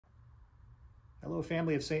Hello,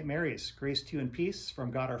 family of St. Mary's. Grace to you and peace from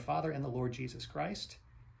God our Father and the Lord Jesus Christ.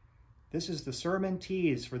 This is the sermon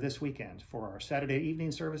tease for this weekend for our Saturday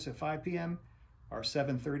evening service at 5 p.m., our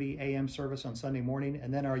 7:30 a.m. service on Sunday morning,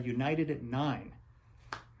 and then our United at 9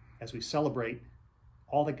 as we celebrate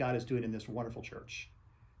all that God is doing in this wonderful church.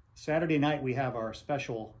 Saturday night, we have our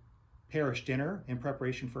special parish dinner in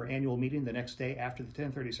preparation for our annual meeting the next day after the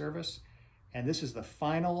 10:30 service. And this is the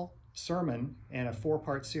final sermon in a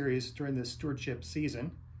 4-part series during this stewardship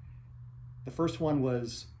season. The first one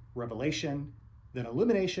was Revelation, then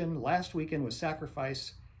Illumination, last weekend was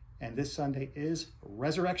Sacrifice, and this Sunday is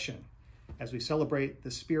Resurrection, as we celebrate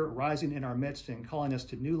the Spirit rising in our midst and calling us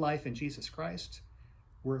to new life in Jesus Christ.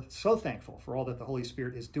 We're so thankful for all that the Holy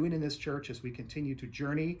Spirit is doing in this church as we continue to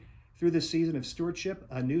journey through this season of stewardship,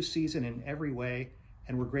 a new season in every way,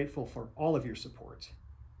 and we're grateful for all of your support.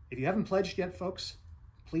 If you haven't pledged yet, folks,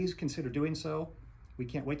 please consider doing so. We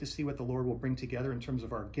can't wait to see what the Lord will bring together in terms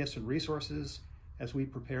of our gifts and resources as we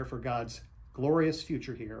prepare for God's glorious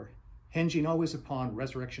future here, hinging always upon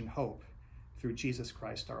resurrection hope through Jesus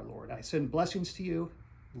Christ our Lord. I send blessings to you,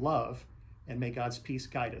 love, and may God's peace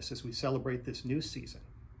guide us as we celebrate this new season.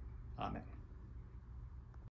 Amen.